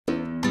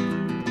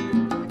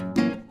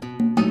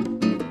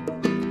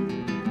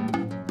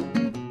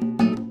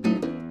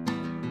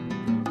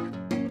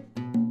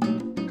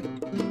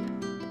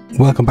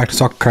Welcome back to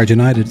Soccer Card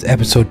United. It's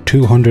episode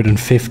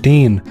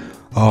 215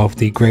 of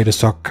the greatest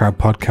soccer card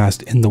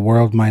podcast in the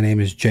world. My name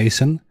is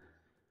Jason,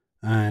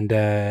 and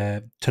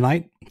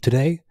today,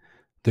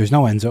 there's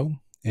no Enzo.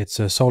 It's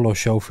a solo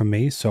show from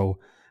me, so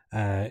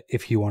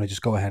if you want to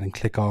just go ahead and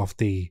click off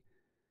the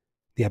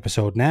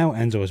episode now.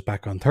 Enzo is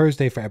back on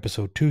Thursday for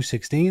episode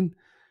 216.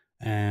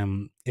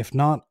 If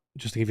not,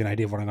 just to give you an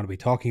idea of what I'm going to be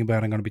talking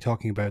about, I'm going to be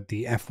talking about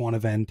the F1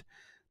 event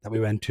that we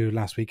went to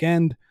last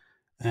weekend.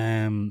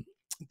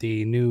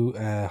 The new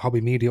hobby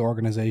media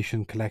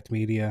organization, Collect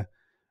Media,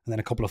 and then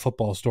a couple of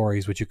football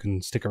stories, which you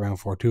can stick around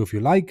for too if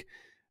you like.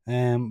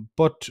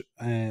 But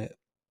I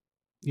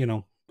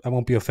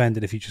won't be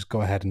offended if you just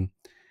go ahead and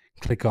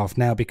click off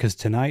now, because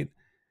tonight,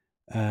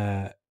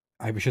 I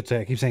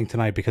keep saying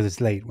tonight because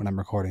it's late when I'm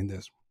recording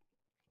this.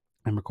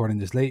 I'm recording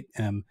this late.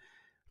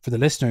 For the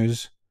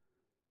listeners,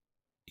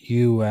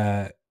 you're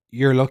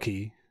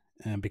lucky,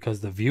 because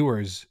the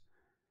viewers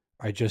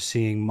are just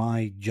seeing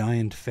my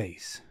giant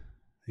face.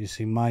 You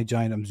see my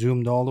giant, I'm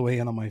zoomed all the way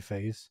in on my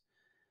face.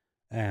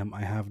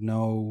 I have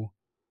no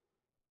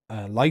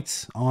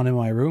lights on in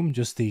my room,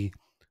 just the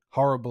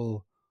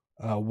horrible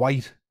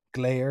white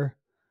glare,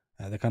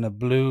 the kind of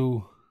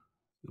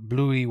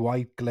bluey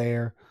white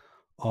glare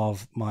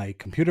of my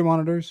computer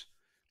monitors.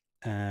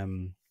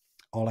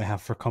 All I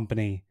have for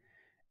company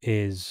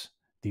is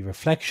the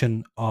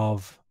reflection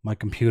of my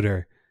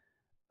computer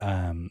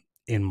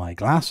in my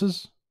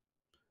glasses,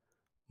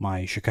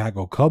 my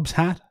Chicago Cubs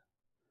hat,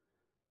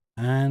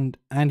 and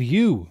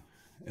you,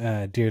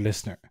 dear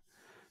listener.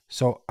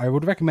 So I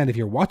would recommend, if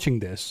you're watching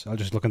this, I'll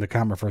just look in the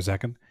camera for a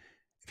second.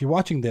 If you're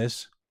watching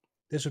this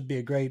would be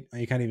a great,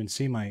 you can't even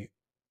see my,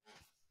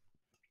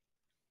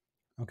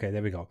 okay,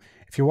 there we go.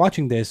 If you're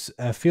watching this,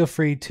 feel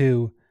free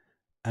to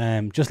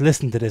just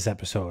listen to this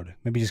episode.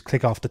 Maybe just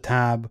click off the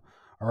tab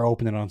or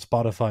open it on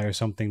Spotify or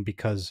something,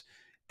 because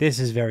this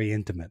is very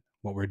intimate,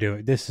 what we're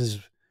doing. This is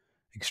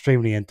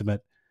extremely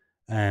intimate.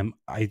 I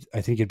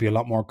think you'd be a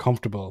lot more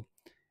comfortable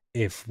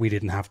if we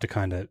didn't have to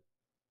kind of,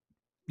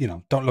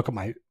 don't look at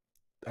I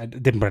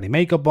didn't put any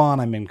makeup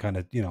on. I'm in kind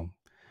of,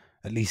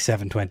 at least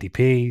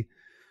 720p.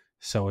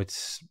 So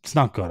it's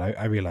not good.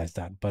 I realize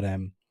that. But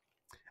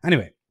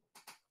anyway,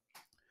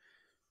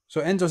 so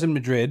Enzo's in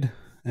Madrid.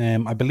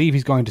 I believe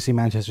he's going to see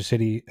Manchester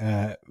City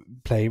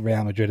play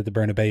Real Madrid at the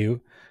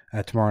Bernabeu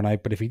tomorrow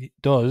night. But if he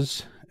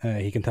does,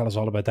 he can tell us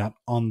all about that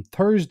on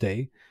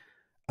Thursday.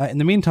 In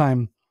the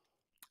meantime,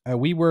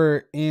 we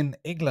were in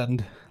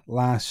England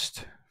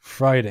last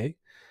Friday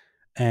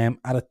at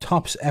a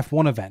Topps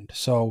F1 event.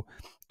 So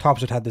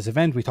Topps had this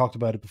event, we talked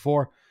about it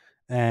before,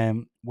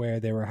 where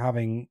they were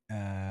having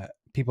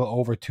people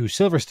over to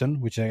Silverstone,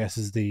 which I guess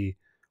is the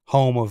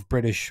home of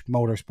British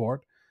motorsport.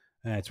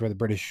 It's where the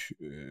British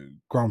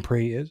Grand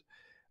Prix is.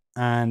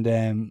 And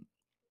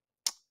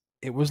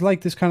it was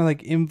like this kind of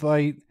like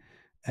invite.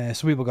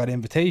 Some people got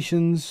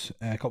invitations.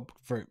 A couple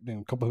of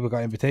people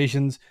got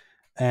invitations.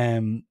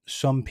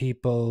 Some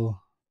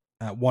people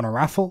won a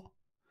raffle.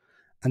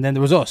 And then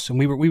there was us, and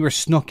we were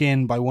snuck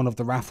in by one of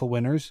the raffle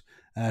winners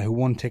who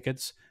won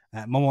tickets,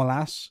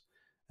 Momolas,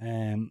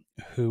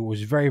 who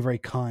was very, very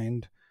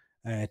kind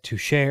to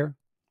share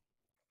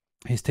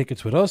his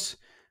tickets with us.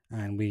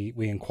 And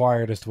we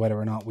inquired as to whether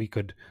or not we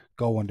could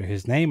go under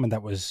his name, and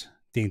that was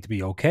deemed to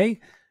be okay.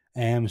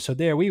 So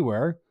there we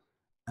were,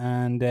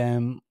 and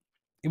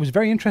it was a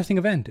very interesting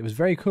event. It was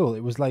very cool.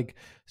 It was like,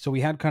 so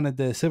we had kind of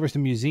the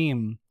Silverstone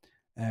Museum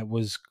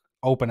was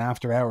open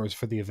after hours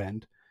for the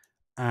event.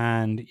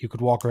 And you could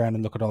walk around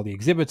and look at all the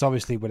exhibits,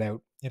 obviously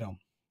without,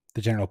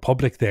 the general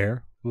public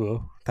there.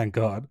 Whoa, thank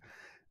God.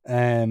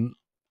 And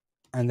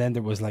then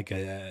there was like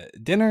a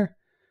dinner,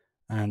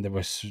 and there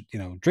was,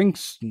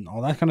 drinks and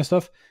all that kind of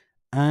stuff.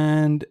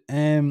 And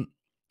a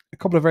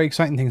couple of very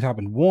exciting things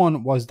happened.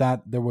 One was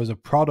that there was a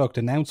product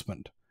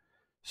announcement.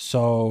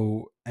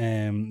 So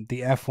the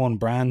F1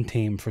 brand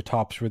team for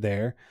Topps were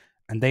there,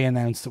 and they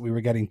announced that we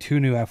were getting 2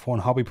 new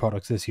F1 hobby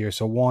products this year.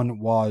 So one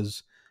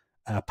was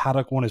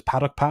Paddock. One is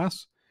Paddock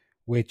Pass,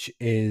 which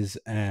is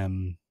their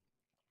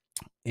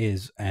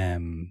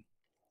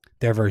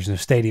version of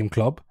Stadium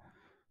Club.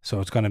 So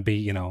it's going to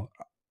be,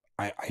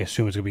 I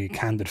assume it's going to be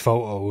candid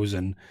photos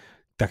and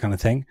that kind of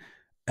thing.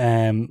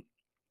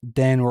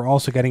 Then we're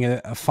also getting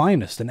a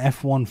Finest, an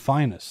F1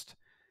 Finest.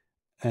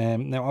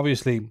 Now,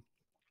 obviously,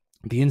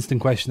 the instant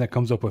question that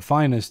comes up with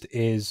Finest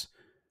is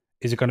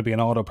it going to be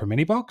an auto per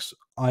mini box?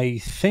 I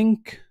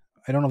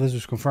don't know if this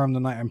was confirmed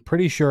tonight. I'm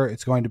pretty sure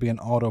it's going to be an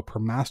auto per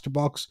master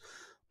box.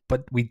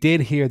 But we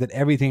did hear that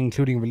everything,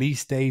 including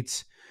release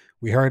dates,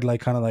 we heard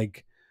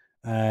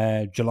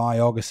July,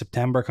 August,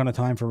 September kind of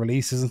time for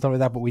releases and stuff like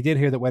that. But we did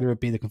hear that whether it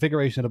be the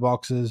configuration of the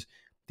boxes,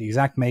 the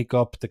exact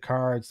makeup, the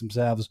cards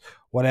themselves,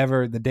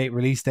 whatever the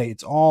release date,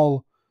 it's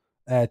all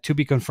to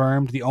be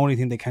confirmed. The only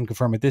thing they can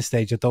confirm at this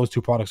stage is that those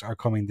 2 products are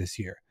coming this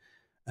year.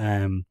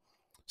 So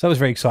that was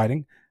very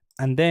exciting.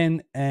 And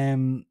then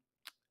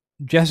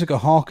Jessica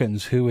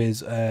Hawkins, who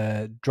is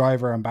a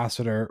driver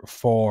ambassador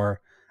for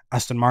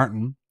Aston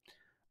Martin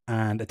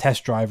and a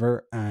test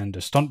driver and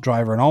a stunt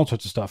driver and all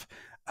sorts of stuff,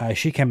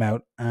 She came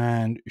out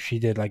and she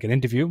did like an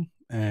interview,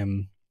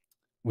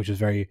 which was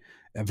very,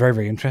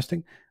 very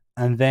interesting.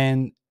 And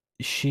then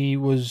she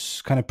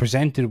was kind of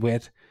presented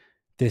with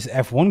this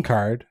F1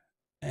 card,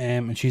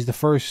 and she's the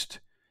first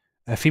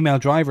female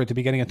driver to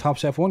be getting a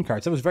Topps F1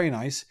 card. So that was very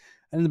nice.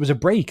 And there was a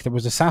break. There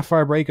was a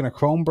sapphire break and a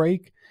chrome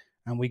break,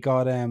 and we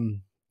got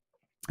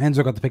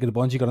Enzo got the pick of the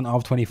bunch. He got an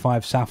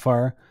OV25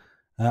 sapphire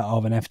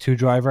of an F2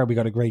 driver. We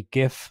got a great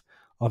GIF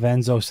of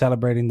Enzo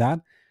celebrating that.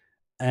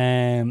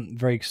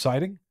 Very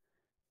exciting.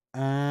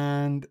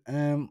 And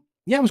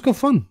yeah, it was good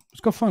fun. It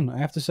was good fun, I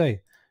have to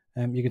say.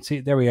 You can see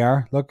there we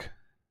are. Look,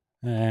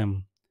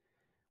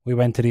 we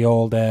went to the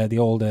old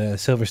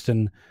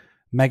Silverstone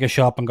mega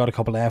shop and got a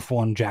couple of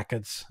F1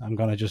 jackets. I'm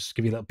gonna just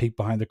give you a little peek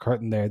behind the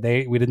curtain there.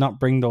 We did not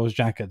bring those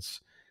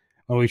jackets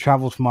when we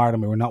traveled from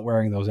Ireland. We were not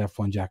wearing those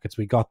F1 jackets.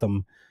 We got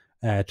them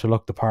to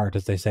look the part,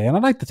 as they say, and I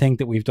like to think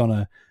that we've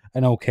done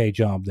an okay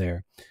job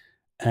there.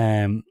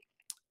 And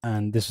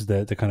this is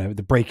the kind of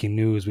the breaking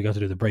news. We got to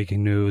do the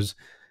breaking news.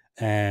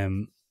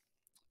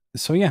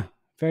 So yeah,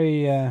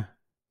 very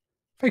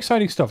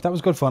exciting stuff. That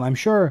was good fun. I'm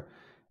sure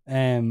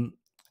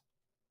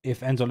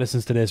if Enzo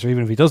listens to this, or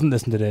even if he doesn't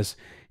listen to this,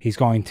 he's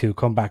going to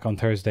come back on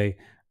Thursday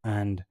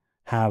and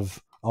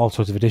have all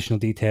sorts of additional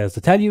details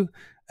to tell you,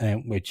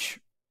 which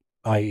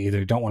I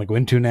either don't want to go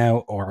into now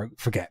or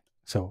forget.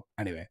 So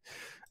anyway,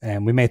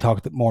 we may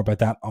talk more about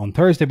that on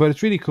Thursday, but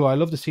it's really cool. I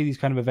love to see these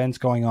kind of events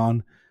going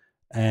on.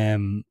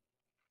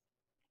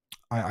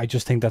 I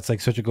just think that's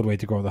like such a good way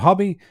to grow the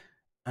hobby.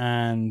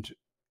 And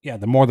yeah,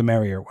 the more the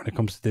merrier when it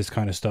comes to this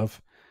kind of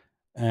stuff.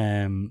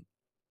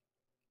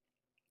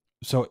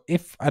 So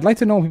if I'd like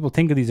to know what people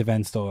think of these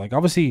events, though, like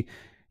obviously,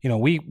 you know,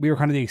 we were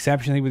kind of the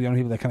exception. I think we were the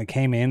only people that kind of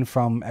came in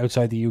from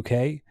outside the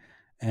UK.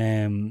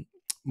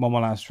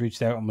 Momo last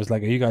reached out and was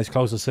like, "Are you guys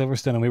close to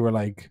Silverstone?" And we were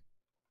like,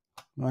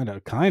 "I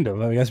don't, kind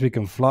of. I guess we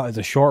can fly. It's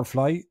a short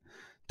flight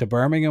to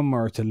Birmingham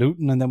or to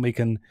Luton, and then we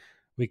can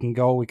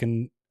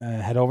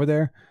head over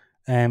there."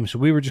 So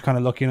we were just kind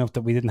of lucky enough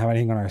that we didn't have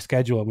anything on our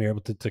schedule and we were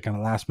able to kind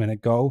of last minute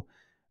go.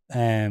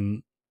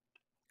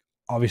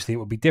 Obviously, it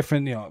would be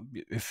different, you know,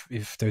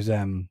 if there's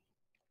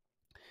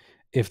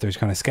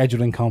kind of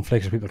scheduling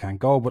conflicts or people can't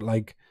go. But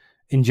like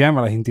in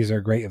general, I think these are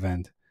a great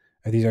event.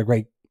 These are a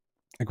great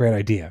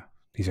idea.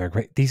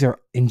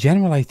 In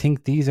general, I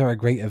think these are a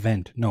great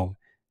event. No,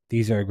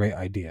 these are a great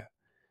idea.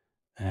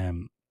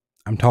 I'm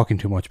talking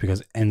too much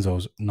because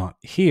Enzo's not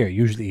here.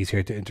 Usually he's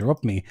here to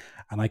interrupt me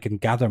and I can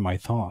gather my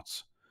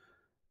thoughts.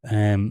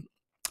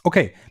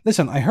 Okay,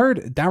 listen, I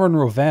heard Darren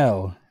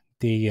Rovell,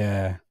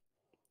 the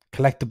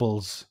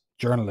collectibles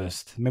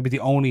journalist, maybe the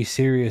only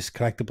serious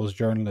collectibles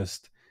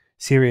journalist,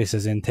 serious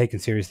as in taken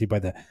seriously by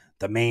the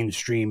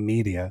mainstream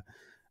media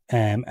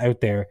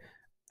out there.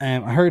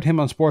 I heard him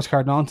on Sports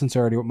Card Nonsense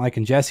earlier with Mike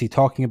and Jesse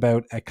talking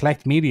about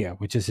Collect Media,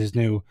 which is his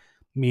new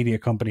media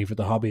company for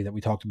the hobby that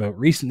we talked about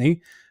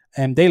recently.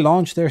 And they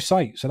launched their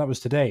site. So that was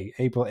today,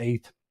 April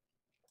 8th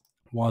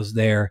was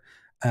their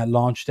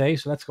launch day.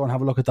 So let's go and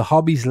have a look at the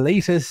hobby's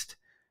latest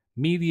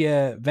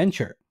media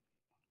venture.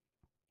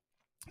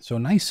 So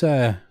nice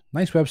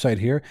website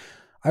here.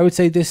 I would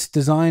say this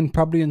design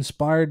probably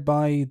inspired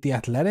by The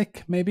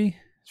Athletic, maybe.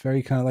 It's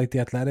very kind of like The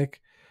Athletic.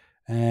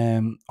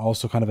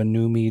 Also kind of a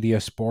new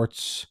media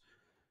sports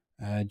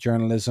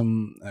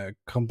journalism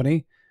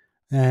company.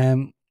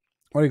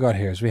 What do you got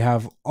here? So we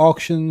have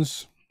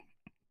auctions.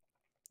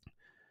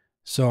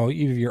 So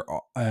you have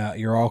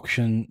your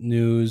auction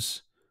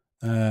news,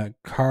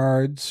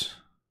 cards.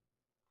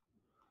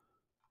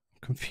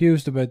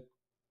 Confused about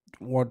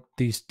what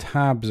these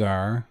tabs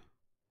are.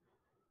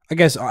 I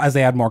guess as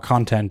they add more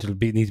content, it'll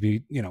need to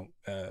be, you know,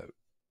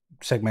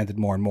 segmented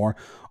more and more.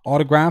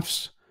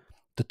 Autographs,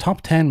 the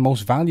top 10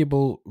 most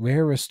valuable,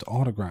 rarest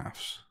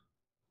autographs.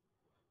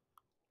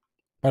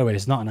 By the way,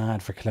 it's not an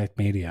ad for Collect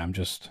Media. I'm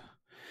just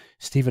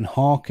Stephen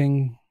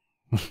Hawking.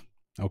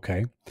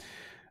 Okay.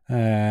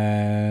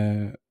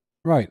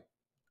 Right.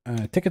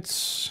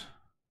 Tickets.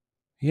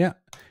 Yeah.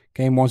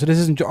 Game one. So this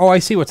isn't. Oh, I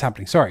see what's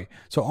happening. Sorry.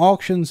 So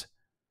auctions,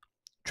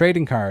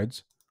 trading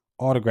cards,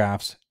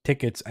 autographs,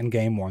 tickets, and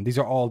game one. These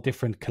are all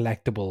different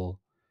collectible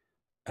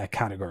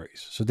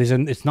categories. So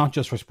it's not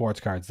just for sports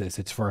cards.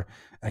 It's for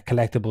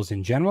collectibles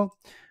in general.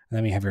 And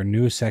then we have your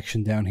news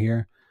section down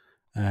here.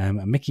 A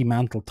Mickey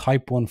Mantle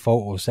Type 1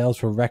 photo sells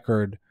for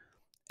record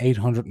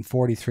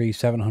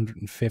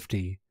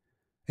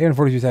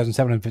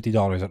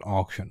 $843,750 at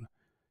auction.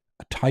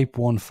 A Type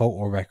 1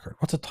 photo record.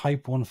 What's a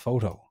Type 1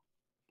 photo?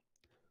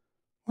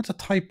 What's a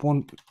Type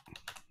 1?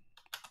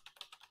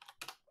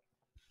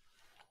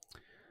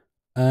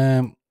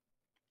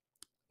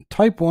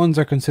 Type 1s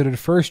are considered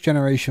first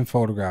generation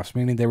photographs,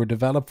 meaning they were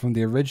developed from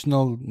the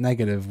original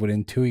negative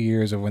within 2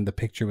 years of when the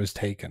picture was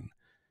taken.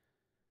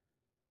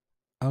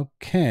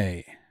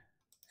 Okay.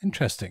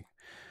 Interesting.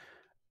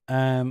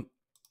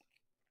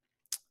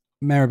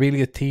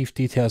 Memorabilia thief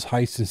details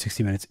heist in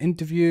 60 Minutes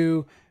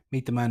interview.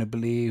 Meet the man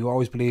who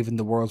always believed in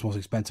the world's most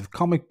expensive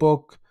comic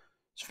book.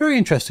 It's very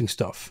interesting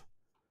stuff.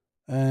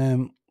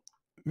 Very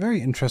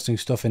interesting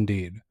stuff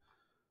indeed.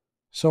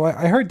 So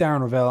I heard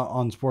Darren Ravel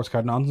on Sports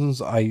Card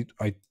Nonsense. I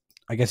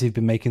guess he's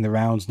been making the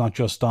rounds not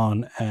just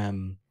on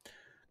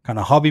kind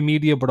of hobby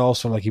media, but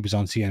also like he was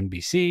on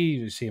CNBC.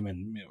 You see him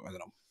in, I don't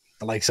know,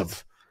 the likes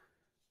of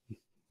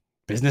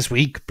Business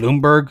Week,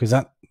 Bloomberg. Is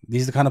that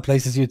these are the kind of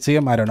places you'd see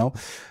him? I don't know.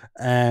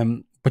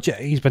 But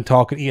yeah, he's been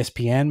talking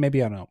ESPN,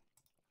 maybe, I don't know.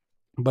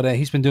 But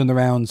he's been doing the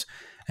rounds,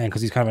 and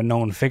because he's kind of a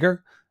known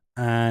figure,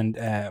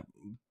 and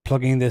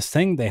plugging this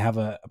thing, they have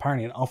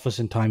apparently an office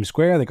in Times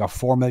Square. They got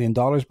 $4 million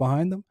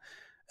behind them.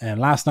 And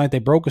last night they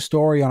broke a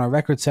story on a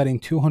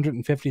record-setting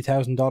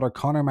 $250,000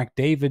 Connor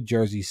McDavid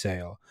jersey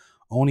sale.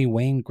 Only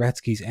Wayne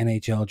Gretzky's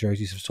NHL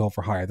jerseys have sold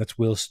for higher. That's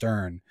Will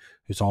Stern,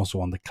 who's also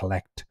on the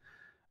Collect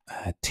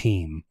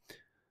team.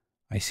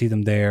 I see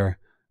them there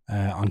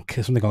on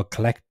something called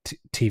Collect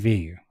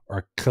TV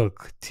or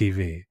Kilk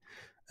TV.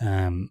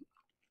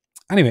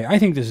 Anyway, I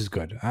think this is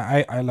good.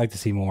 I like to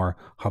see more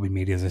hobby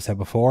media, as I said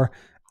before.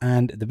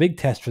 And the big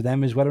test for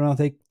them is whether or not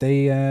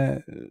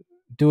they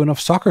do enough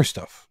soccer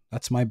stuff.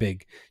 That's my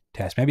big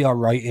test. Maybe I'll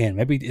write in.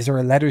 Maybe is there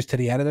a letters to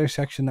the editor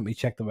section? Let me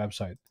check the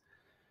website.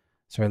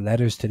 Is there a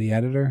letters to the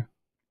editor?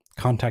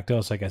 Contact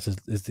us, I guess,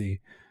 is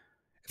the...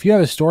 If you have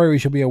a story we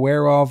should be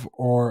aware of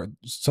or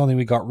something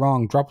we got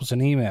wrong, drop us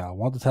an email.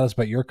 Want to tell us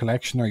about your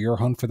collection or your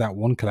hunt for that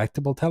one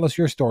collectible? Tell us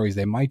your stories.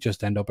 They might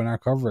just end up in our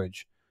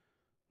coverage.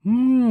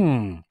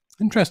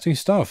 Interesting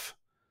stuff.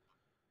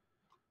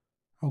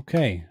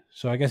 Okay,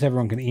 so I guess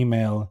everyone can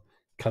email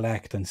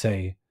Collect and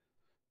say,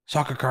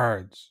 soccer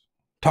cards.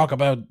 Talk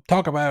about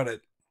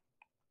it.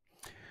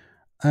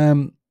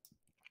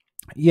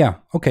 Yeah,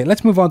 okay,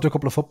 let's move on to a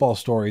couple of football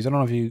stories. I don't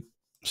know if you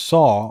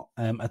saw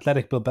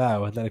Athletic Club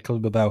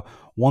Bilbao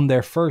won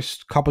their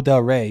first Copa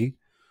del Rey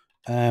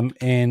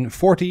in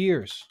 40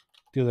 years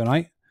the other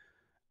night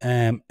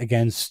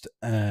against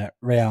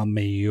Real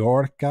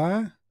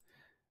Mallorca.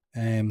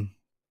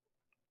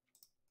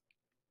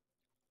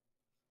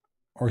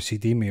 Or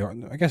CD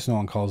Mallorca. I guess no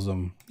one calls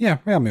them. Yeah,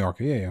 Real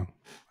Mallorca. Yeah.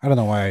 I don't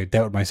know why I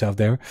doubted myself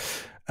there.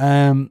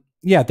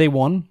 Yeah, they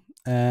won.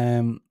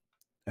 Athletic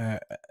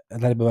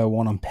Bilbao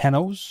won on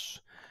penalties.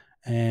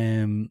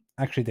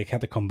 Actually, they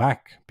had to come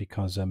back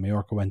because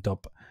Mallorca went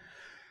up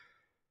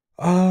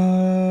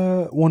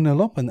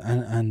 1-0 up,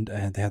 and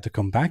they had to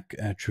come back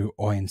through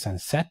Oyen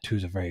Sanset,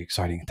 who's a very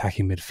exciting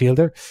attacking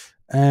midfielder.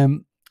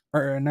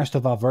 Ernesto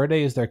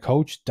Valverde is their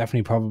coach.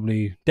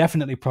 Definitely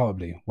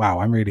probably. Wow,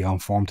 I'm really on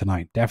form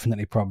tonight.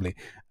 Definitely probably.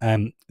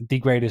 The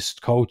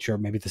greatest coach, or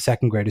maybe the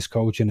second greatest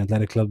coach in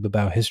Athletic Club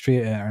Bilbao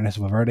history,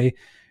 Ernesto Valverde.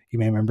 You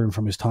may remember him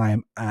from his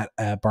time at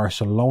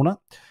Barcelona,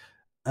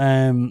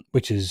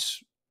 which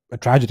is a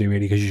tragedy,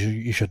 really, because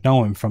you should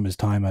know him from his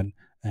time at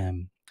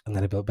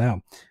Athletic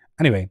Bilbao.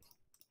 Anyway,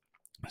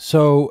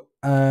 so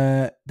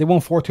they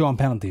won 4-2 on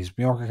penalties.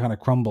 Mallorca kind of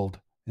crumbled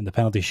in the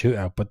penalty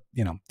shootout, but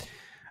you know.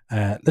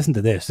 Listen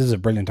to this. This is a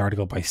brilliant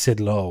article by Sid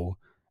Lowe.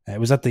 It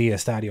was at the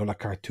Estadio La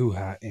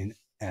Cartuja in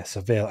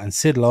Seville. And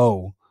Sid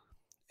Lowe,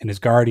 in his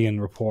Guardian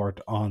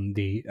report on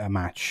the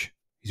match,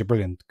 he's a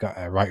brilliant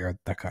writer,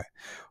 that guy.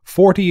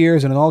 40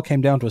 years, and it all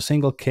came down to a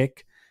single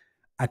kick.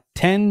 At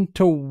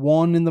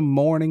 10-1 in the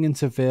morning in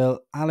Seville,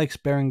 Alex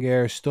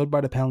Berenguer stood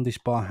by the penalty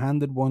spot,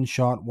 handed one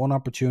shot, one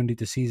opportunity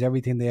to seize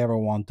everything they ever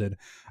wanted.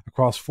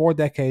 Across 4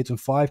 decades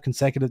and 5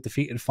 consecutive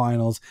defeated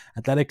finals,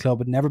 Athletic Club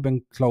had never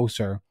been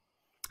closer.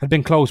 Had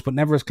been close, but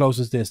never as close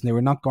as this, and they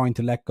were not going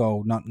to let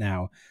go, not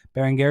now.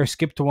 Berenguer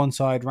skipped to one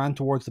side, ran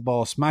towards the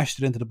ball, smashed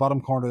it into the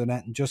bottom corner of the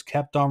net, and just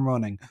kept on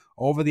running,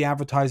 over the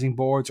advertising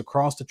boards,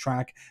 across the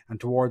track, and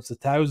towards the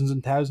thousands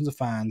and thousands of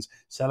fans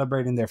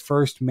celebrating their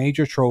first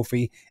major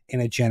trophy in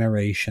a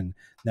generation.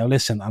 Now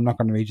listen, I'm not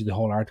going to read you the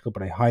whole article,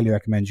 but I highly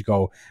recommend you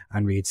go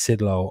and read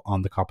Sid Lowe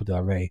on the Copa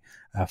del Rey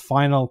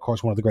final. Of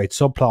course, one of the great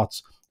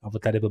subplots of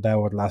Athletic Bilbao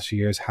over the last few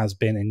years has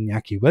been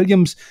Iñaki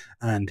Williams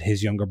and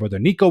his younger brother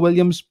Nico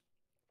Williams.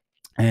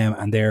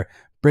 And their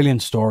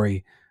brilliant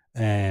story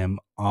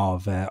of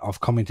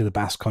coming to the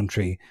Basque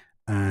Country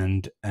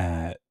and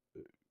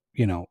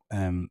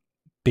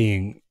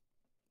being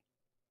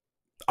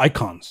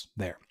icons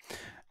there.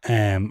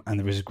 And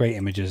there was great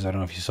images. I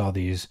don't know if you saw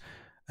these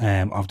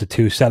of the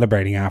two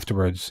celebrating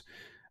afterwards,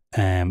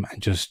 and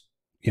just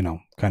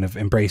kind of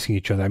embracing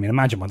each other. I mean,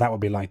 imagine what that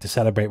would be like to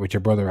celebrate with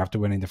your brother after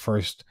winning the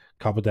first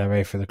Copa del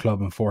Rey for the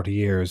club in 40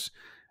 years.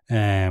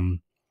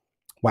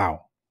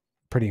 Wow,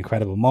 pretty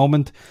incredible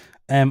moment.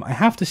 I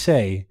have to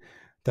say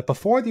that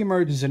before the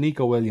emergence of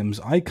Nico Williams,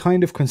 I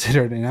kind of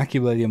considered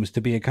Iñaki Williams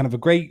to be a kind of a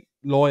great,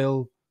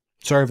 loyal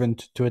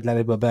servant to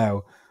Athletic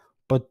Bilbao,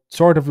 but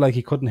sort of like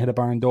he couldn't hit a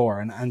barn door.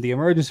 And the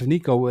emergence of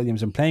Nico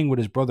Williams and playing with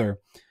his brother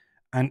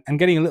and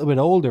getting a little bit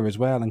older as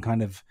well, and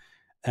kind of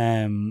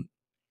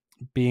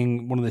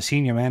being one of the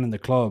senior men in the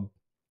club,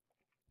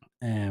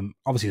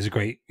 obviously has a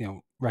great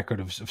record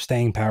of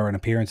staying power and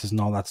appearances and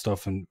all that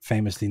stuff, and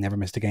famously never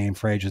missed a game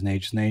for ages and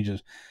ages and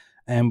ages.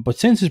 But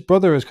since his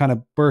brother has kind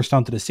of burst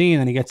onto the scene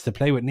and he gets to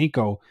play with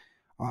Nico,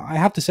 I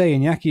have to say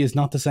Iñaki is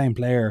not the same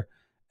player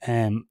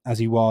as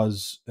he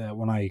was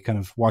when I kind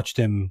of watched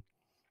him,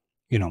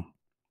 3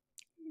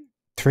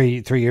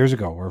 years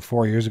ago or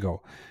 4 years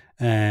ago.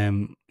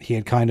 He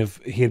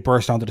had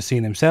burst onto the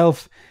scene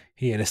himself.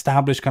 He had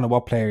established kind of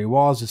what player he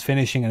was. His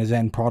finishing and his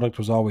end product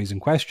was always in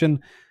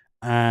question,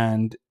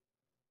 and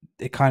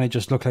it kind of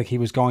just looked like he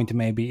was going to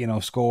maybe,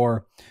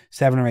 score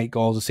 7 or 8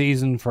 goals a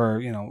season for,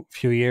 a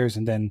few years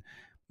and then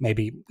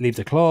maybe leave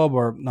the club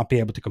or not be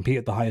able to compete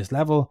at the highest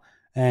level.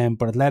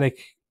 But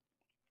Athletic,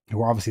 who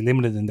were obviously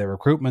limited in their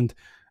recruitment,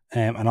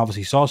 and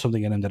obviously saw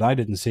something in him that I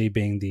didn't see,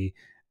 being the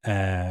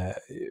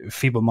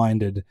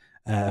feeble-minded,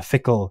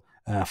 fickle,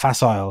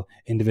 facile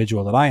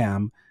individual that I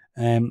am.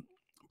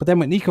 But then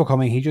with Nico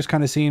coming, he just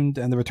kind of seemed,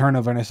 and the return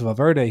of Ernesto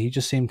Valverde, he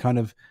just seemed kind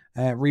of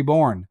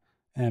reborn.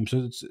 So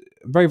it's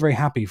very, very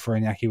happy for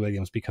Iñaki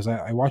Williams, because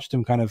I watched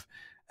him kind of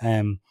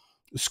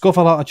scuff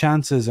a lot of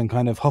chances and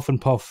kind of huff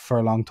and puff for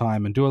a long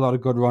time and do a lot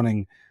of good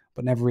running,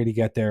 but never really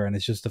get there. And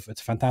it's just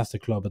it's a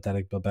fantastic club,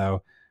 Athletic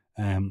Bilbao.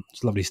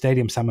 It's a lovely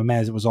stadium. San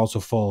Mamés, it was also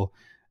full.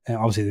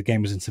 Obviously, the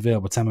game was in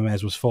Seville, but San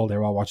Mamés was full. They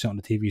were all watching it on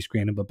the TV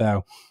screen in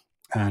Bilbao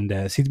and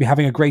seemed to be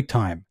having a great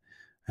time.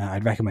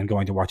 I'd recommend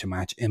going to watch a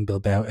match in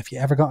Bilbao if you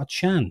ever got a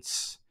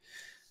chance.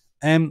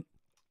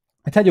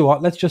 I tell you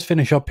what, let's just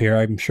finish up here.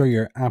 I'm sure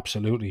you're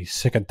absolutely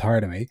sick and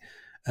tired of me.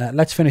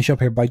 Let's finish up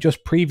here by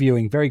just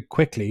previewing very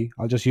quickly.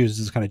 I'll just use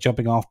this as kind of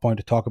jumping off point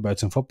to talk about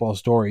some football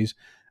stories.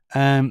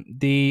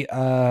 The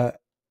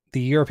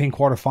European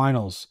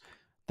quarterfinals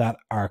that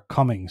are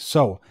coming.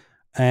 So,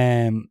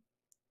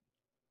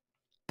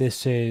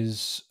 this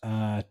is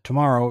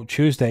tomorrow,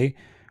 Tuesday.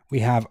 We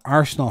have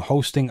Arsenal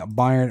hosting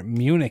Bayern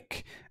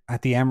Munich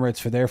at the Emirates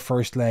for their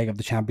first leg of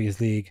the Champions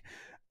League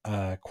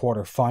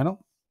quarterfinal.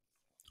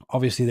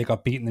 Obviously, they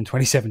got beaten in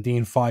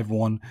 2017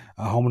 5-1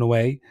 home and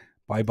away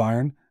by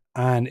Bayern,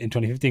 and in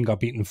 2015 got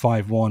beaten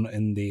 5-1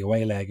 in the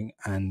away leg.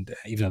 And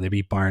even though they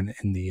beat Bayern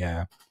in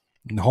the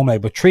home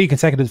leg, but 3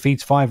 consecutive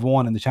defeats,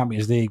 5-1 in the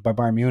Champions League by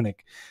Bayern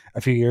Munich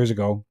a few years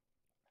ago.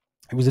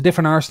 It was a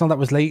different Arsenal that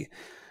was late.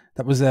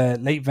 That was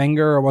late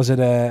Wenger, or was it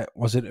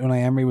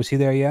Unai Emery? Was he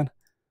there yet?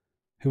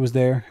 Who was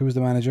there? Who was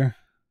the manager?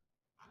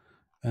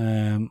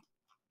 Can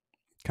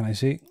I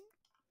see?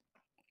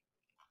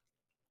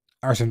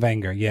 Arsene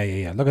Wenger.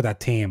 Yeah. Look at that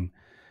team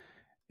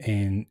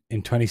in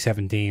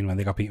 2017 when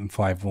they got beaten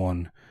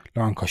 5-1.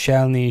 Laurent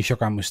Koscielny,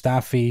 Shukran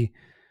Mustafi,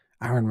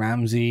 Aaron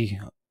Ramsey,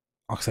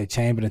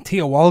 Oxlade-Chamberlain,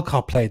 Theo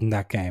Walcott played in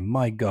that game.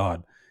 My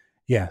God.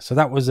 Yeah, so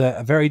that was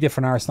a very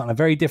different Arsenal and a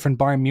very different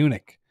Bayern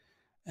Munich.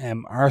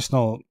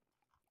 Arsenal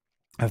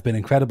have been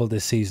incredible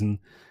this season.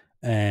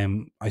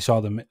 I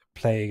saw them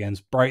play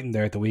against Brighton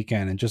there at the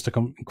weekend, and just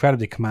an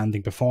incredibly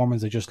commanding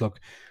performance. They just look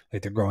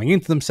like they're growing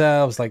into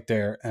themselves, like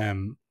they're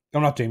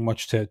not doing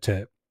much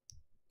to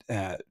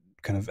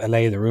kind of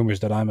allay the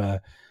rumors that I'm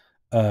a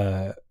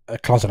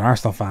closet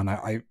Arsenal fan.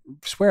 I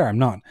swear I'm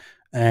not.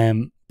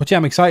 But yeah,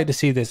 I'm excited to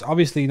see this.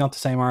 Obviously, not the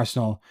same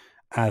Arsenal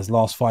as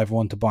lost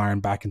 5-1 to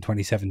Bayern back in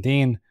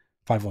 2017.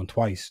 5-1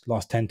 twice,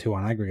 lost 10-2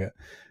 on aggregate.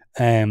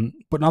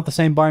 But not the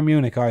same Bayern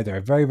Munich either.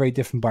 A very, very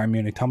different Bayern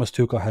Munich. Thomas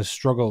Tuchel has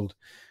struggled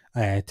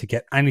to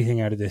get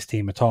anything out of this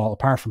team at all,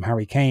 apart from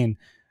Harry Kane,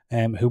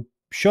 who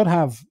should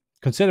have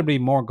considerably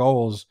more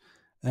goals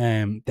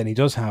than he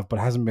does have, but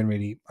hasn't been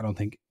really, I don't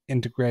think,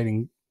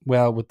 integrating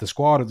well with the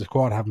squad, or the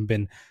squad haven't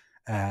been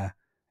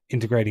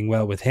integrating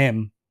well with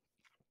him,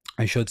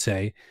 I should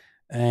say.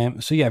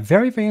 So yeah,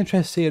 very, very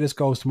interested to see how this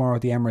goes tomorrow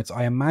at the Emirates.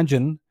 I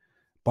imagine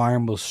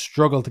Bayern will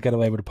struggle to get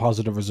away with a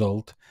positive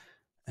result.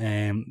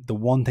 The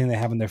one thing they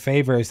have in their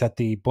favor is that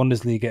the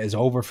Bundesliga is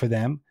over for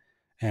them,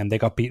 and they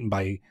got beaten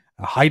by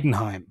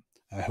Heidenheim,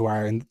 who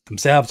are in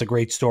themselves a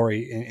great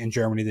story in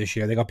Germany this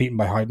year. They got beaten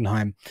by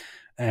Heidenheim,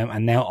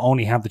 and now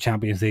only have the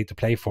Champions League to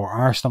play for.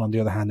 Arsenal, on the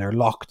other hand, they're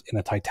locked in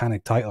a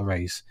titanic title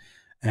race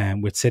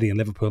with City and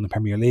Liverpool in the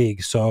Premier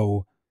League.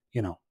 So,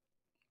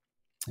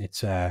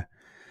 it's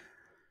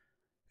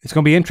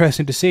going to be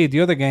interesting to see.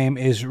 The other game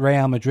is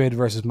Real Madrid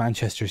versus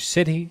Manchester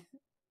City.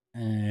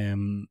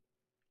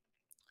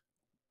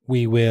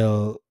 We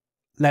will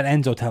let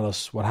Enzo tell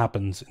us what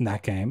happens in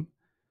that game.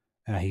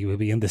 He will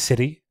be in the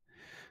city.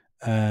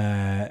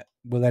 We'll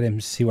let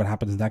him see what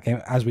happens in that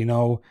game. As we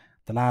know,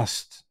 the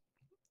last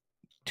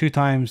 2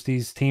 times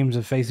these teams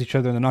have faced each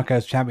other in the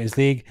Knockouts Champions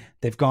League,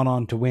 they've gone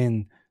on to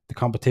win the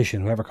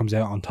competition, whoever comes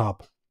out on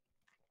top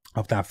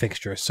of that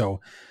fixture.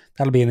 So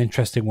that'll be an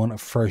interesting one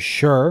for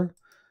sure.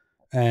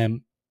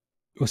 We'll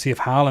see if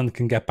Haaland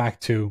can get back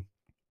to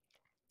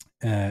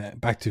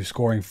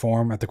scoring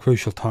form at the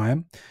crucial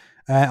time.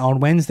 On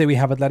Wednesday, we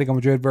have Atletico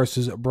Madrid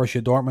versus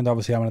Borussia Dortmund.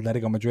 Obviously, I'm an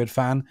Atletico Madrid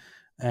fan.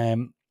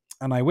 And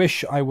I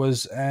wish I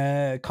was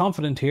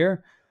confident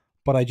here,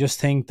 but I just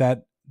think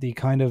that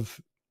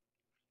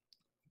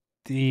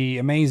the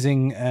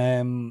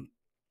amazing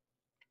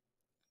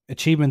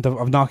achievement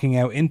of knocking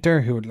out Inter,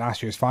 who were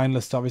last year's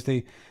finalists,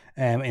 obviously,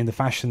 in the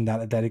fashion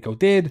that Atletico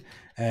did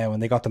when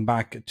they got them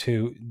back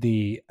to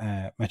the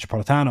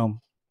Metropolitano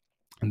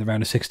in the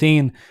round of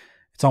 16.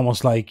 It's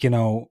almost like,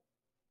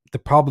 the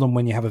problem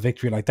when you have a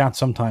victory like that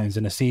sometimes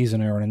in a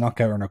season or in a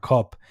knockout or in a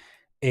cup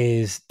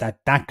is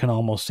that can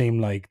almost seem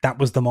like that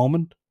was the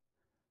moment.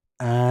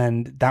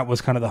 And that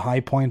was kind of the high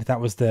point.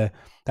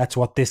 That's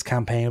what this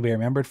campaign will be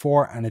remembered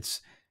for. And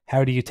it's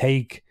how do you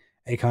take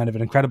a kind of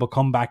an incredible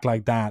comeback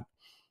like that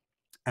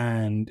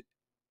and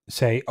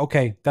say,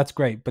 okay, that's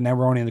great, but now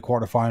we're only in the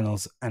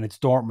quarterfinals and it's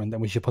Dortmund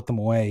and we should put them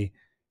away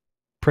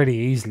pretty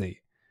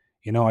easily.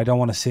 I don't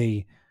want to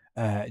see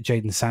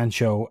Jadon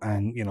Sancho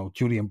and,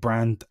 Julian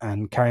Brandt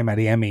and Karim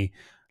Adeyemi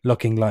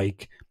looking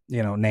like,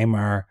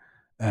 Neymar,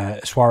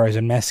 Suarez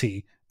and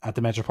Messi at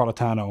the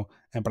Metropolitano.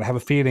 But I have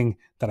a feeling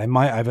that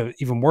I have an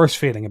even worse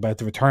feeling about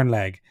the return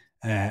leg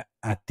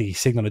at the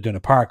Signal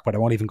Iduna Park, but I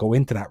won't even go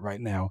into that right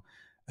now.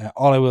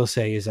 All I will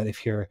say is that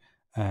if you're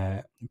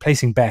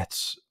placing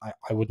bets,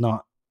 I would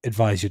not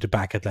advise you to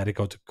back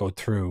Atletico to go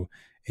through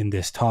in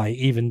this tie,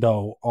 even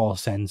though all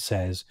sense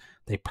says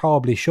they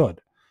probably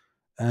should.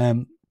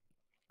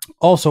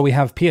 Also, we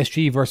have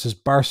PSG versus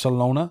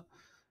Barcelona.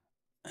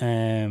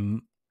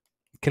 Kylian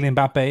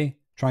Mbappe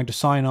trying to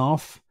sign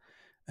off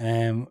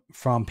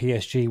from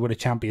PSG with a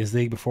Champions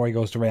League before he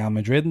goes to Real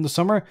Madrid in the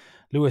summer.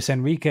 Luis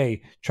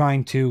Enrique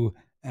trying to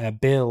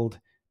build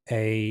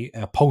a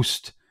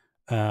post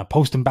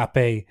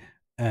Mbappe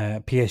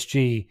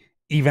PSG,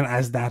 even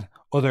as that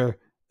other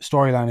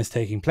storyline is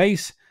taking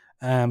place.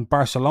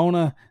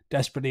 Barcelona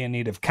desperately in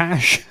need of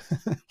cash,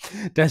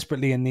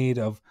 desperately in need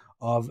of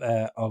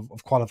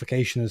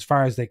qualification as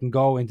far as they can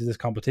go into this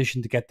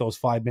competition to get those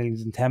 5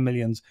 millions and 10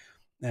 millions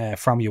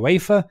from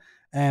UEFA,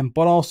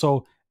 but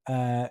also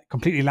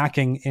completely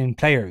lacking in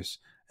players.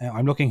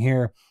 I'm looking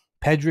here: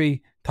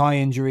 Pedri, thigh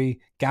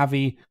injury;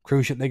 Gavi,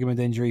 cruciate ligament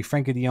injury;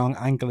 Frenkie de Jong,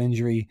 ankle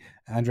injury;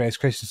 Andreas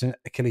Christensen,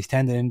 Achilles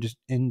tendon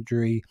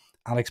injury;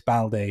 Alex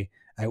Balde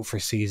out for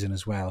season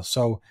as well.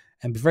 So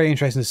it'll be very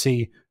interesting to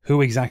see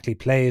who exactly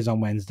plays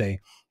on Wednesday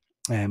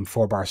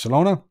for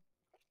Barcelona.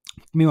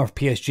 Meanwhile, for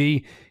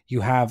PSG,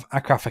 you have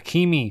Achraf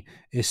Hakimi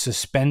is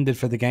suspended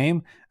for the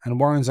game, and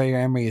Warren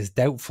Zaire-Emery is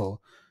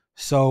doubtful.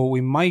 So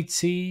we might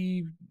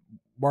see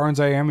Warren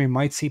Zaire-Emery,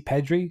 might see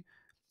Pedri,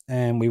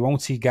 and we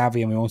won't see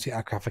Gavi, and we won't see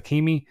Achraf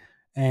Hakimi.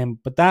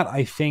 But that,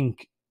 I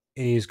think,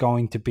 is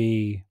going to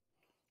be,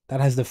 that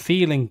has the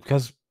feeling,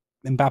 because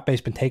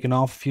Mbappe's been taken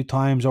off a few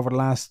times over the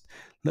last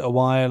little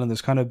while, and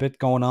there's kind of a bit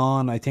going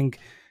on. I think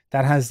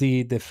that has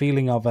the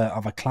feeling of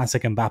a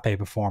classic Mbappe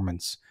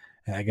performance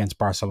against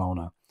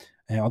Barcelona.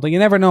 Although you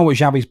never know with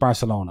Xavi's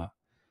Barcelona.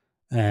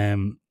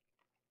 You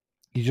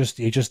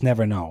just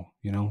never know.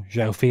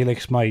 João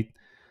Felix might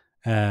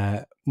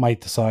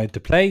decide to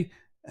play.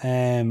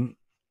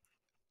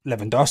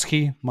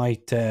 Lewandowski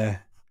might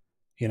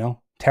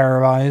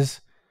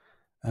terrorize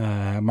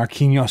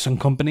Marquinhos and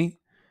company.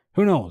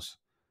 Who knows?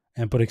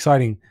 But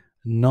exciting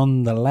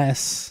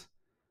nonetheless.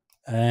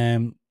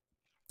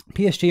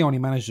 PSG only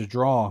managed to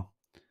draw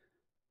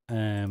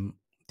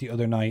the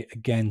other night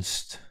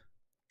against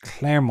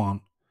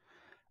Clermont,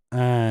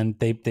 and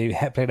they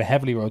played a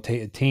heavily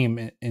rotated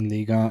team in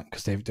Ligue 1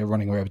 because they're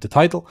running away with the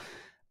title.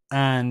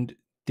 And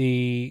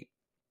I'm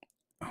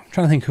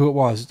trying to think who it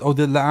was. Oh,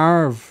 the Le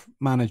Havre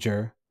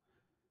manager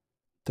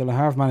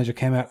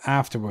came out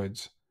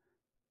afterwards,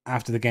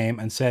 after the game,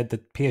 and said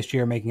that PSG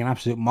are making an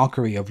absolute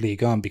mockery of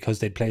Ligue 1 because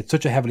they played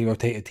such a heavily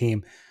rotated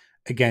team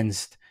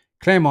against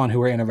Clermont, who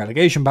were in a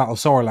relegation battle.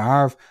 So are Le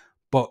Havre,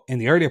 but in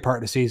the earlier part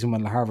of the season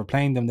when Le Havre were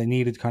playing them, they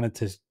needed kind of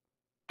to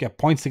get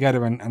points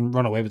together and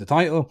run away with the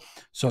title.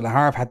 So Le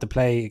Havre had to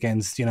play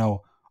against,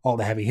 all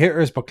the heavy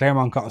hitters, but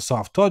Clermont got a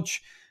soft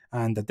touch,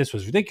 and that this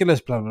was ridiculous,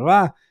 blah, blah,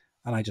 blah.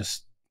 And I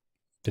just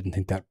didn't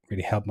think that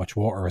really held much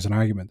water as an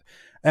argument.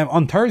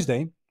 On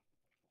Thursday,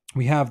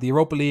 we have the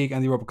Europa League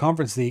and the Europa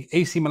Conference League.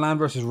 AC Milan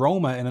versus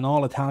Roma in an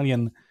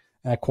all-Italian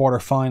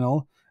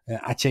quarter-final.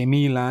 AC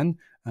Milan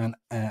and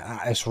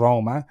AS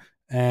Roma.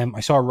 I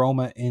saw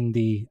Roma in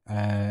the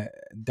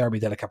Derby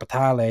della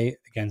Capitale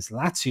against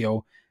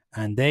Lazio,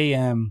 and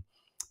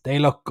they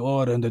look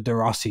good under De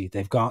Rossi.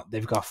 They've got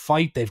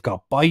fight, they've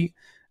got bite,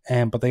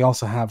 but they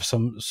also have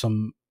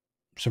some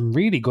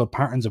really good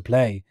patterns of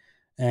play.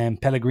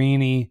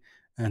 Pellegrini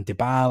and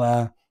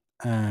Dybala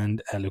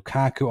and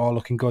Lukaku all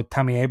looking good.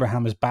 Tammy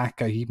Abraham is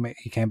back. He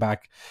came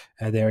back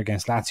there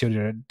against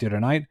Lazio the other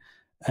night.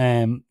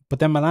 But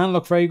then Milan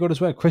look very good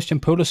as well. Christian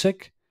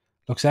Pulisic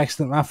looks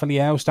excellent. Rafa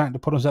Leao starting to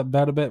put himself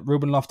about a bit.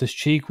 Ruben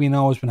Loftus-Cheek, we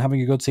know, has been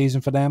having a good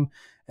season for them.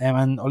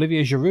 And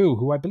Olivier Giroud,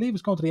 who I believe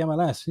is going to the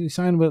MLS. He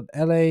signed with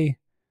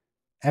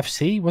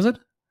LAFC, was it?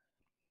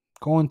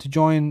 Going to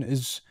join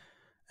his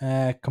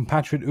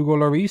compatriot Hugo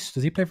Lloris.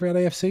 Does he play for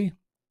LAFC?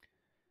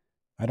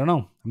 I don't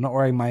know. I'm not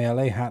wearing my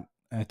LA hat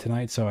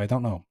tonight, so I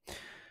don't know.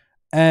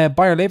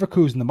 Bayer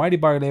Leverkusen, the mighty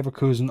Bayer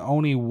Leverkusen,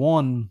 only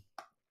one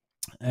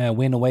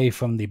win away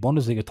from the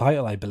Bundesliga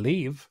title, I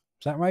believe.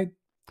 Is that right?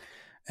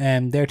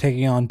 They're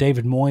taking on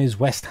David Moyes'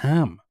 West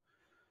Ham.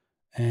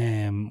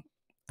 And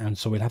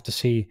so we'll have to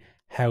see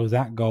how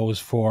that goes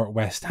for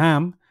West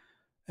Ham.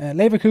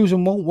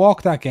 Leverkusen won't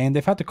walk that game.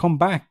 They've had to come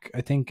back,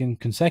 I think, in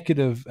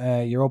consecutive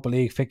Europa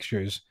League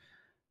fixtures.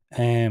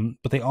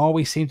 But they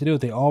always seem to do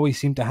it. They always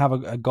seem to have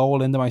a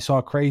goal in them. I saw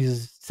a crazy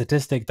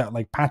statistic that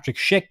like Patrick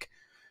Schick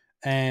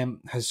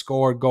has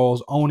scored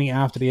goals only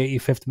after the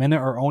 85th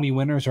minute, or only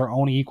winners or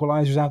only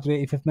equalizers after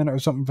the 85th minute or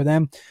something for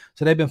them.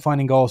 So they've been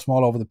finding goals from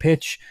all over the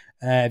pitch.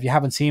 If you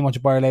haven't seen much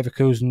of Bayer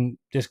Leverkusen,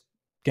 this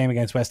game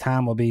against West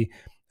Ham will be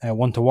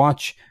one to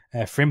watch.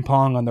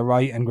 Frimpong on the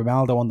right and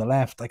Grimaldo on the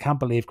left. I can't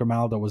believe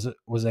Grimaldo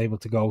was able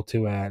to go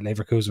to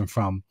Leverkusen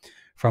from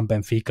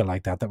Benfica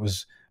like that. That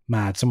was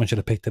mad. Someone should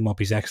have picked him up.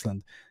 He's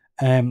excellent.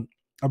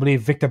 I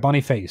believe Victor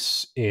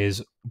Boniface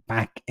is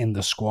back in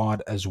the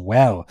squad as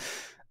well.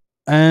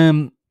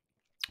 So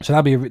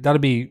that'll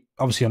be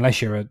obviously,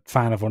 unless you're a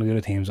fan of one of the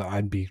other teams,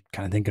 I'd be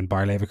kind of thinking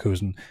Bayer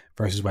Leverkusen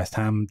versus West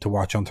Ham to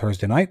watch on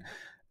Thursday night.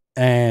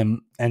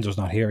 Enzo's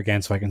not here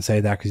again, so I can say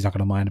that because he's not going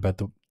to mind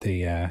about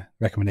the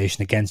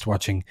recommendation against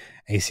watching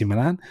AC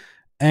Milan.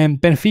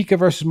 Benfica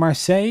versus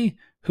Marseille.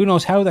 Who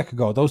knows how that could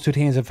go? Those two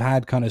teams have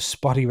had kind of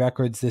spotty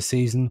records this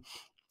season,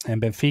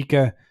 and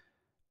Benfica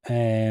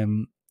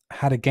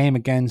had a game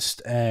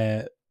against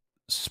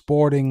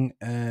Sporting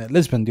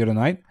Lisbon the other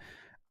night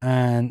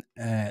and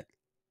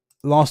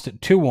lost it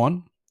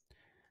 2-1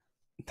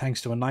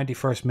 thanks to a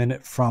 91st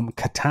minute from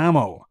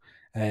Catamo.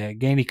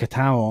 Gaini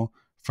Catamo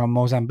from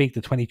Mozambique,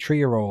 the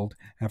 23-year-old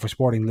for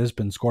Sporting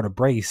Lisbon, scored a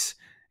brace.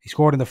 He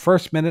scored in the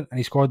first minute and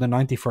he scored in the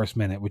 91st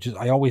minute, which is,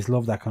 I always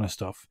love that kind of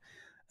stuff.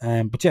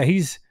 But yeah,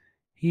 he's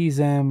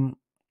a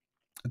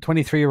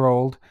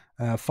 23-year-old,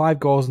 5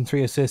 goals and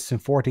 3 assists in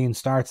 14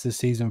 starts this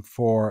season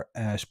for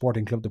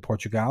Sporting Club de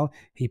Portugal.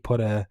 He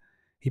put a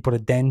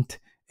dent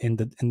in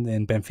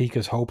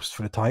Benfica's hopes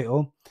for the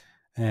title.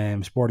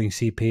 Sporting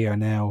CP are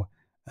now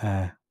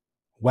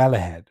well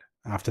ahead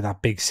after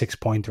that big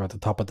 6-pointer at the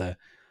top of the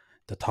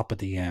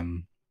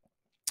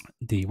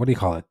what do you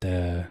call it,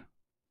 the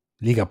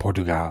Liga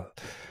Portugal.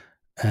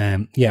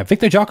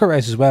 Victor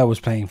Gyökeres as well was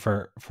playing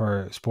for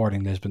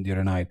Sporting Lisbon the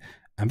other night,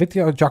 and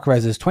Victor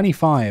Gyökeres is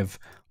 25,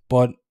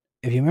 but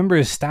if you remember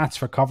his stats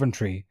for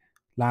Coventry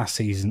last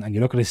season and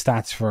you look at his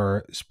stats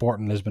for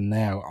Sporting Lisbon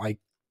now, I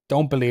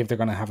don't believe they're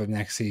going to have him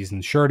next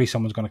season. Surely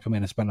someone's going to come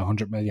in and spend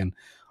 100 million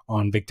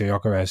on Victor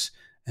Gyökeres,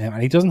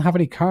 and he doesn't have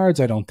any cards,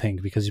 I don't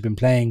think, because he's been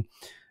playing.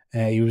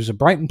 He was a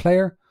Brighton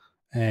player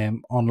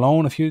on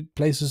loan a few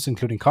places,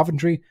 including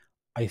Coventry.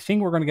 I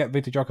think we're going to get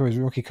Victor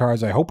Gyökeres rookie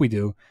cards. I hope we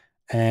do.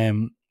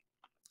 And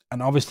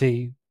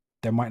obviously,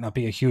 there might not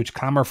be a huge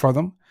clamour for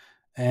them.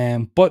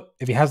 But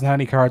if he hasn't had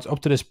any cards up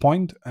to this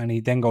point, and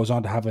he then goes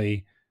on to have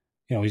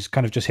he's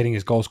kind of just hitting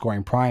his goal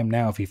scoring prime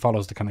now, if he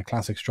follows the kind of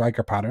classic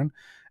striker pattern,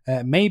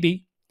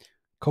 maybe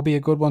could be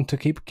a good one to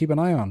keep an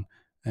eye on.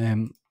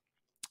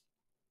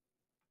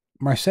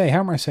 Marseille, how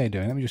are Marseille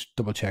doing? Let me just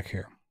double check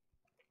here.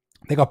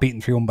 They got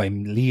beaten 3-1 by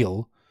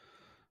Lille.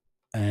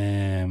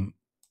 They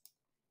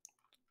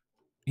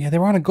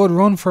were on a good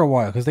run for a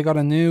while because they got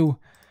a new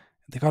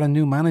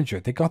manager.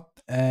 They got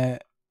a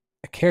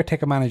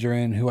caretaker manager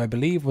in who I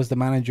believe was the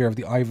manager of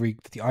the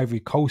Ivory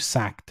Coast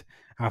sacked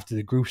after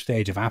the group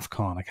stage of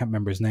AFCON. I can't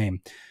remember his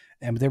name.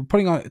 But they were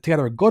putting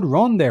together a good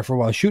run there for a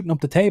while, shooting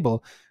up the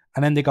table,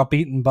 and then they got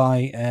beaten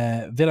by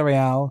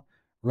Villarreal,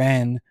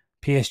 Rennes,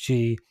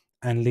 PSG,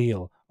 and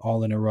Lille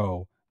all in a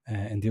row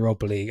in the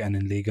Europa League and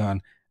in Ligue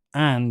 1.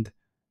 And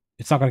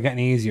it's not going to get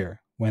any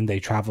easier when they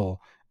travel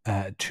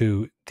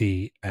to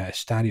the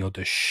Estadio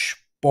de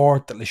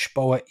Sport de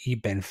Lisboa y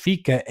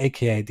Benfica,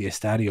 aka the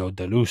Estadio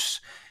de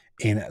Luz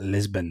in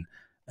Lisbon.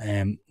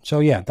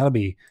 That'll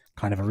be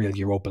kind of a real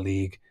Europa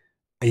League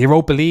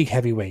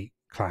heavyweight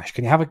clash.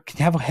 Can you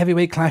have a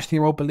heavyweight clash in the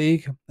Europa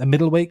League, a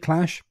middleweight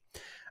clash?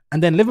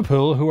 And then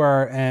Liverpool, who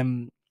are a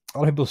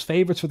lot of people's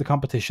favourites for the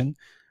competition,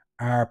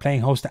 are playing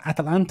host to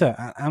Atalanta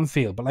at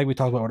Anfield. But like we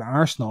talked about with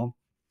Arsenal,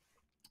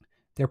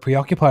 they're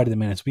preoccupied at the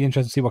minute. So it'll be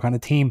interesting to see what kind of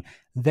team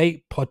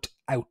they put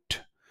out.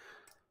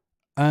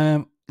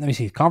 Let me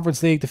see.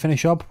 Conference League to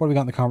finish up. What do we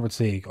got in the Conference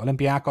League?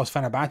 Olympiacos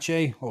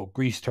Fenerbahce. Oh,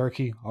 Greece,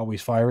 Turkey.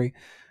 Always fiery.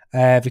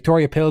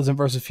 Victoria Pilsen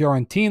versus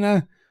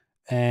Fiorentina.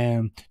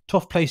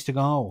 Tough place to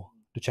go,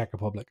 the Czech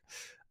Republic.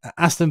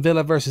 Aston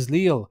Villa versus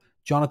Lille.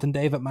 Jonathan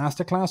David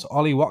Masterclass.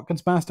 Ollie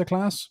Watkins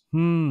Masterclass.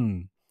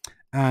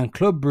 And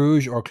Club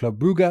Brugge or Club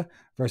Brugge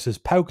versus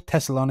PAOK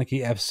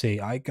Thessaloniki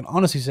FC. I can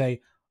honestly say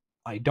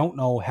I don't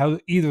know how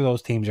either of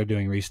those teams are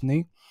doing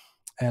recently.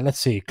 Let's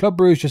see. Club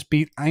Brugge just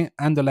beat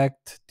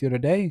Anderlecht the other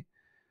day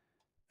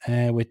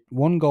with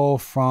 1 goal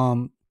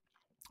from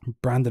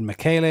Brandon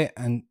Michele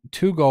and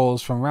 2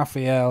 goals from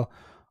Rafael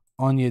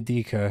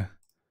Onyedika,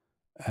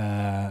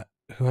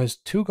 who has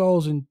 2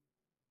 goals in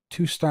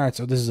 2 starts.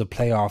 Oh, this is a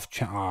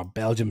playoff.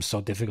 Belgium's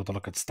so difficult to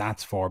look at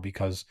stats for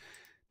because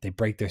they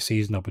break their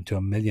season up into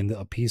a million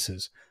little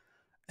pieces.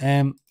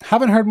 Haven't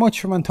heard much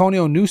from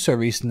Antonio Nusa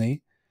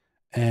recently,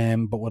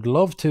 but would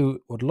love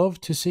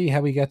to see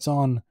how he gets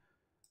on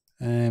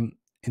in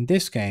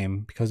this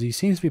game, because he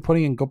seems to be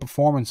putting in good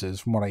performances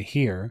from what I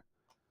hear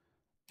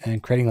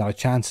and creating a lot of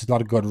chances, a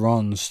lot of good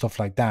runs, stuff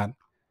like that.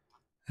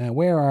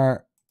 Where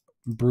are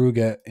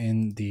Brugge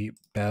in the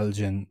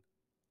Belgian?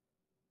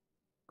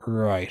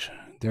 Right,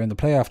 they're in the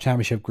playoff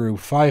championship group,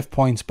 5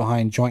 points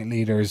behind joint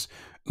leaders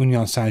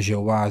Union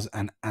Saint-Gilloise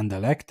and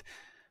Anderlecht.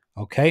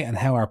 Okay, and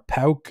how are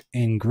PAOK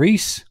in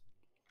Greece?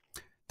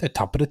 They're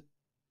top of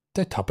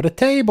the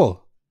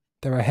table.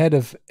 They're ahead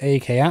of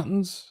AEK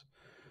Athens,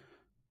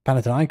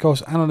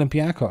 Panathinaikos, and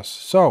Olympiacos.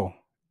 So,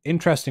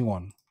 interesting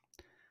one.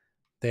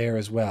 there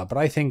as well. But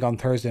I think on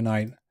Thursday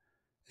night,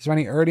 is there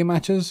any early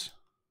matches?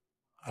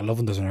 I love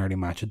when there's an early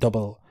match, a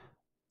double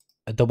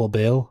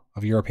bill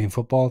of European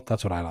football.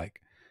 That's what I like.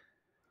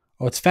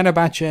 Oh, it's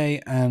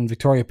Fenerbahce and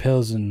Victoria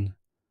Pilsen.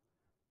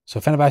 So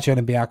Fenerbahce,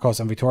 Olympiacos,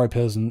 and Victoria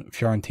Pilsen,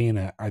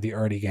 Fiorentina are the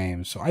early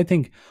games. So I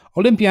think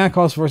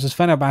Olympiacos versus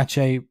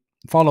Fenerbahce,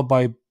 followed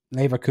by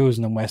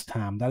Leverkusen and West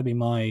Ham. That'd be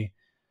my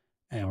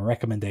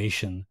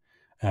recommendation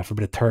for a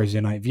bit of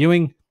Thursday night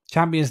viewing.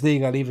 Champions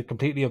League, I'll leave it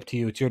completely up to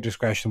you. It's your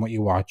discretion what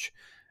you watch.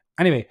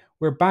 Anyway,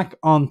 we're back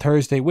on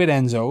Thursday with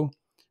Enzo.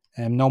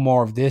 No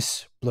more of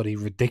this bloody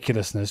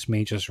ridiculousness,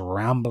 me just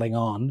rambling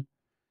on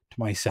to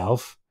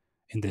myself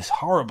in this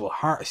horrible,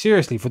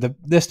 seriously, for the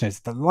listeners,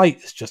 the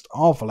light is just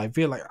awful. I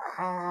feel like,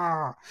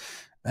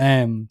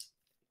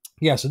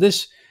 yeah, so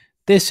this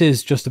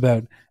is just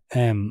about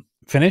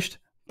finished.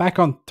 Back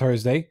on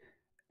Thursday.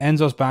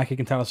 Enzo's back. He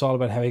can tell us all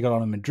about how he got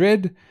on in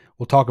Madrid.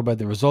 We'll talk about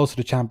the results of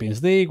the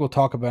Champions League. We'll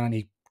talk about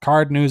any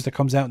card news that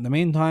comes out in the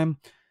meantime.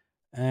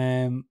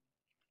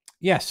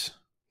 Yes,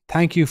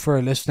 thank you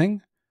for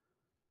listening.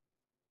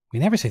 We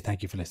never say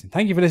thank you for listening.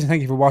 Thank you for listening.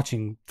 Thank you for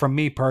watching. From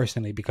me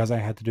personally, because I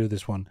had to do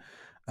this one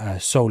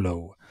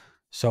solo.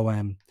 So,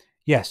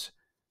 yes,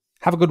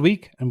 have a good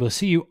week, and we'll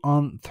see you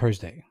on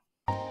Thursday.